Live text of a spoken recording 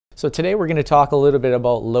So today we're going to talk a little bit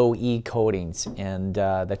about low-E coatings and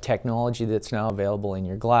the technology that's now available in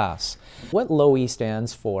your glass. What low-E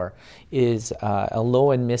stands for is a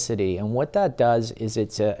low-emissivity, and what that does is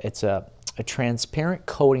it's a transparent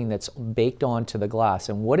coating that's baked onto the glass,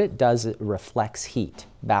 and what it does, it reflects heat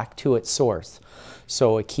back to its source.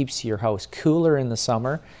 So it keeps your house cooler in the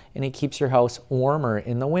summer and it keeps your house warmer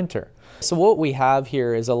in the winter. So what we have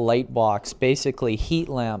here is a light box, basically heat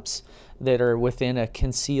lamps that are within a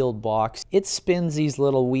concealed box. It spins these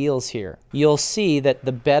little wheels here. You'll see that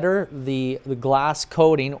the better the glass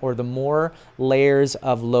coating, or the more layers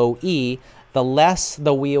of low E, the less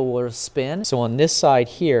the wheel will spin. So on this side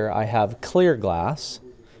here, I have clear glass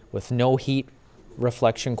with no heat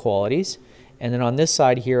reflection qualities. And then on this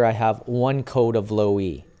side here, I have one coat of low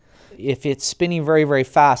E. If it's spinning very, very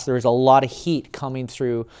fast, there's a lot of heat coming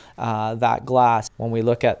through that glass. When we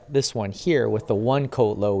look at this one here with the one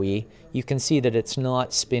coat low E, you can see that it's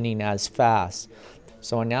not spinning as fast.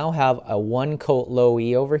 So I now have a one coat low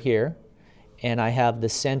E over here, and I have the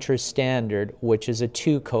Centra standard, which is a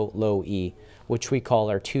two coat low E, which we call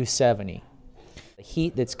our 270. The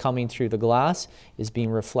heat that's coming through the glass is being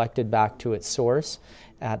reflected back to its source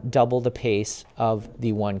at double the pace of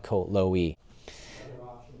the one coat low E.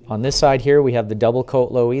 On this side here, we have the double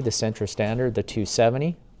coat low E, the Centra standard, the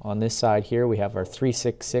 270. On this side here, we have our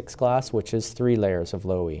 366 glass, which is 3 layers of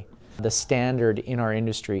low E. The standard in our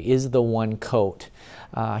industry is the one coat.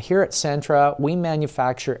 Here at Centra, we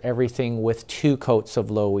manufacture everything with 2 coats of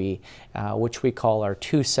low E, which we call our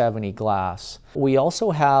 270 glass. We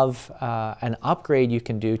also have an upgrade you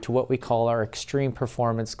can do to what we call our extreme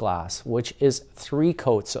performance glass, which is 3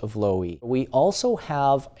 coats of low E. We also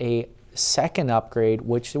have a second upgrade,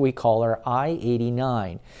 which we call our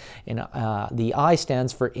I-89, and the I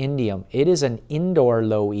stands for indium. It is an indoor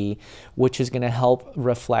low E, which is going to help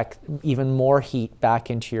reflect even more heat back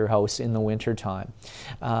into your house in the winter time.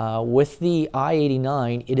 With the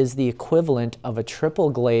I-89, it is the equivalent of a triple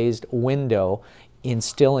glazed window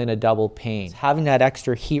still in a double pane. Having that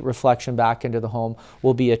extra heat reflection back into the home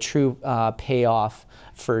will be a true payoff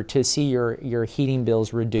to see your heating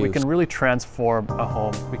bills reduced. We can really transform a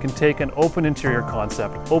home. We can take an open interior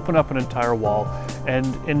concept, open up an entire wall, and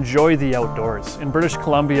enjoy the outdoors. In British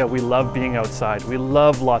Columbia, we love being outside. We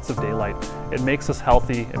love lots of daylight. It makes us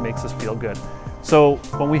healthy, it makes us feel good. So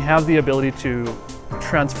when we have the ability to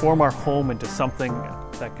transform our home into something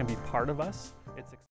that can be part of us, it's